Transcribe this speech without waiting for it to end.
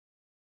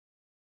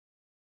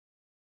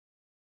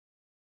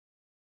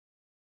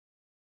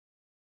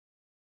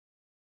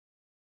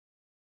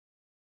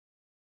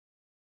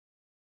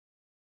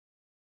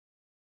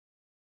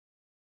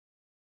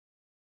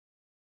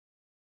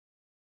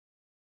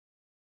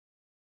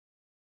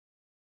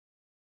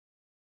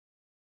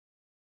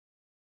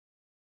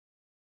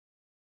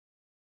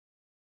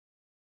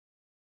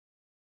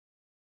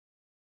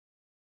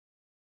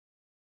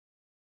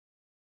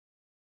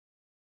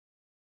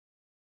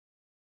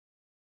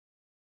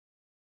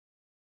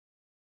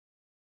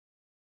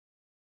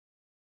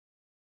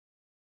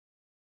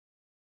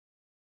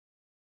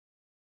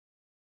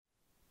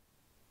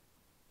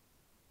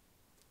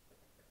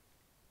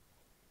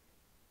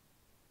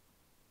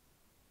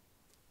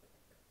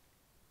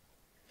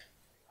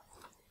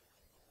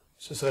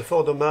Ce serait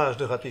fort dommage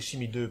de rater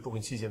Chimie 2 pour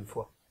une 6e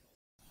fois.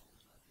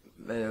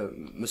 Mais,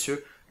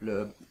 monsieur,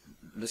 le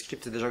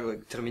script est déjà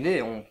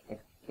terminé, on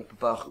peut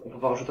pas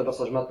rajouter un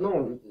personnage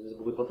maintenant, c'est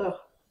beaucoup trop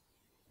tard.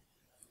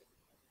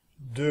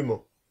 2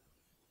 mots.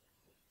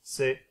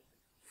 C'est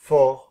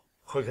fort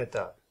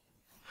regrettable.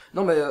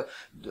 Non mais,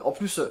 en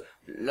plus,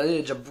 l'année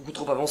est déjà beaucoup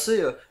trop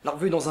avancée, la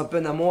revue est dans un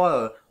peine à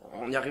mois,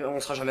 on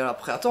sera jamais là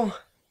prêt à temps.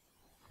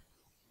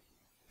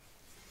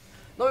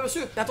 Non mais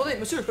monsieur, mais attendez,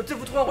 monsieur, je peux peut-être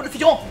vous trouver un rôle de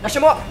figurant.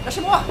 Lâchez-moi,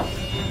 lâchez-moi.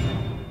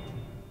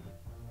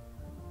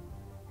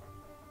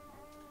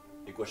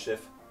 Et quoi,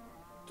 chef?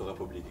 T'aurais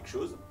pas oublié quelque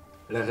chose?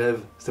 Les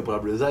rêves, c'est pour la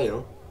bleusaille,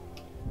 hein.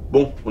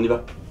 Bon, on y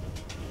va.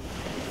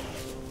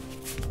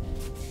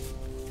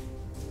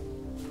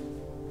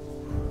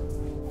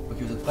 Ok,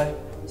 vous êtes prêts?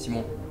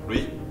 Simon?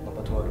 Oui. Non,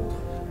 pas toi, l'autre.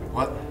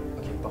 Ouais.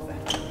 Ok, parfait.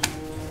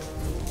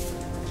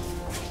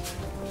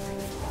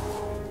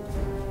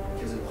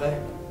 Ok, vous êtes prêts?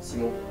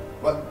 Simon?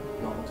 Ouais.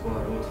 Non, pas toi,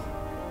 l'autre.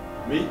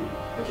 Oui.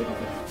 Ok,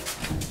 parfait.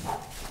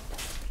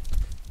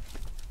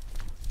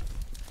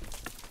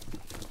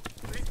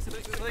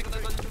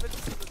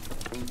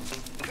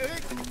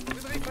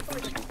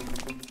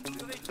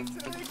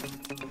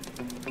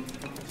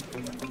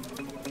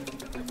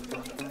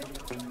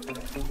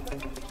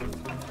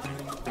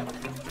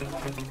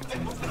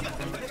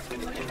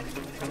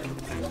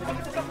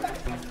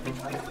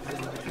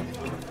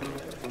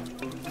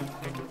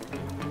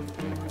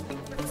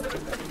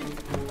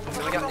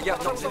 Regarde, les gars,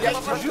 non, les gars, je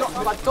te jure,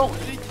 pas de temps.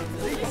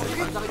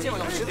 Arrêtez, on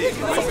va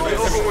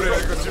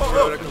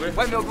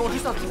ouais, mais augmente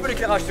juste un petit peu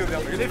l'éclairage, s'il vous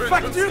plaît. Les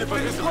factures pour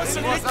les micros,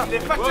 Cédric. Les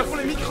factures pour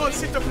les micros,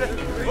 s'il te plaît.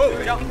 Oh,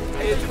 regarde,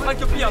 et tu prends une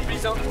copie, hein,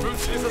 please, hein. Tu peux me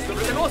filer ça, s'il te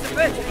plaît. C'est bon, c'est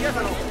fait, c'est bien,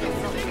 alors.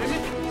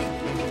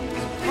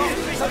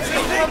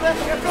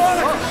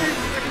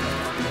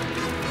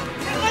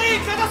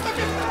 Cédric, ça va se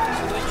passer.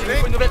 Il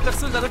faut une nouvelle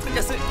personne, la nôtre est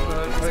cassée.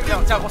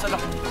 Tiens, prends celle-là.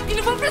 Il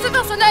nous faut plus de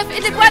personnes neuves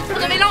et des boîtes pour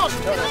le mélange.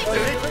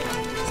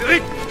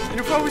 Cédric, il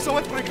nous faut un 800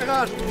 watts pour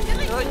l'éclairage.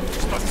 Cédric,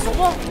 je passe sur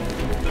moi.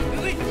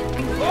 Cédric.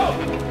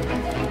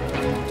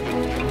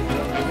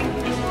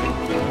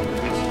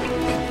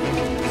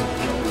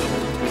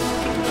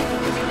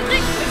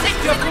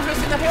 Tu approuves le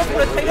scénario pour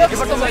le trailer? C'est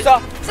pas comme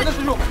ça. Ça donne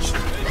toujours.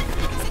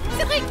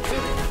 Cédric.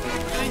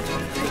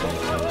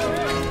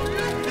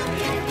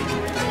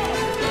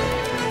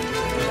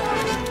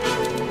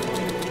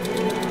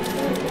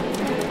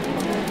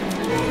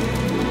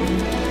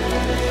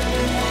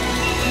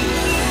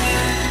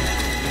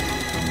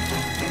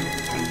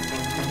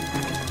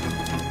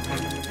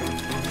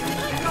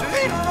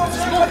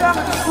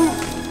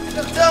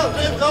 Tiens,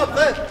 j'ai vraiment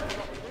prêt.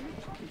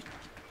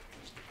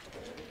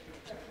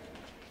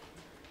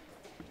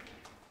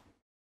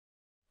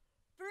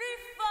 Plus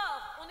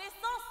fort! On est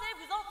censé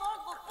vous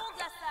entendre au fond de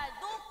la salle,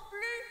 donc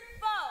plus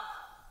fort!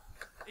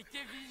 Et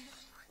Kevin,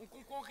 on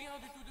comprend rien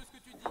du tout de ce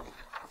que tu dis.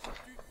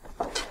 Tu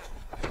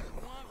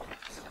moins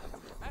vite,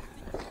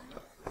 articule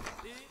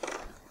et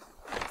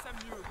fais ça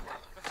mieux,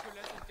 parce que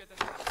là c'est une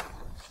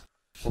catastrophe.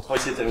 Mon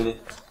travail c'est terminé.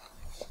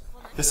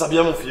 Fais ça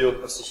bien, mon fillot.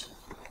 Merci.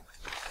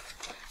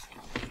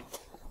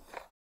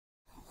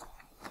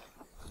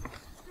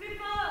 Plus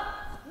fort!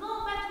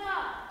 Non, pas toi!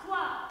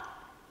 Toi!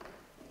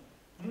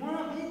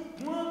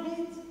 Moins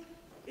vite.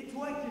 Et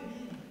toi,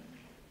 Kevin?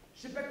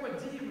 Je sais pas quoi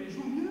te dire, mais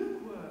joue mieux,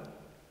 quoi.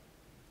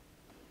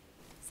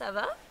 Ça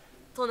va?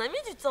 T'en as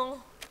mis du temps.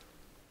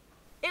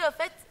 Et au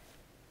fait,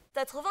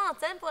 t'as trouvé un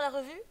thème pour la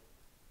revue?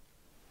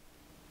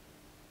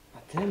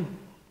 Un thème?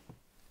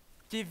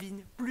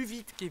 Kevin, plus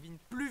vite, Kevin,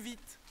 plus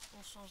vite.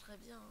 On changerait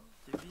bien. Hein.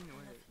 Kevin,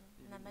 ouais.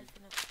 On a mal fait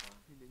notre choix.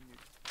 Il est nul.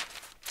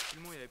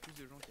 Tellement il y avait plus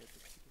de gens qui avaient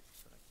toxiqué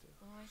sur l'acteur.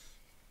 Oui.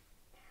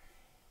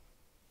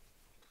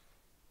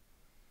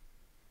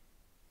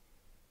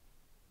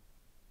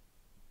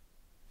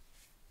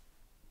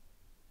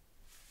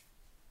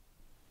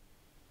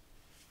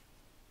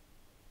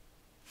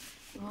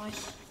 Oui.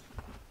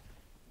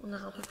 On a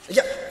un peu.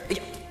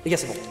 Les gars,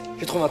 c'est bon.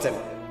 J'ai trouvé un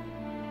thème.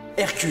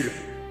 Hercule.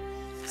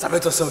 Ça va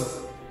être au somme.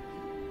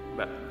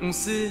 Bah, on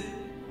sait.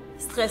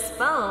 Stresse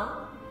pas,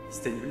 hein?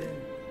 C'était nul.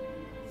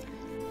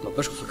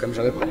 N'empêche qu'on soit quand même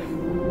jamais prêt.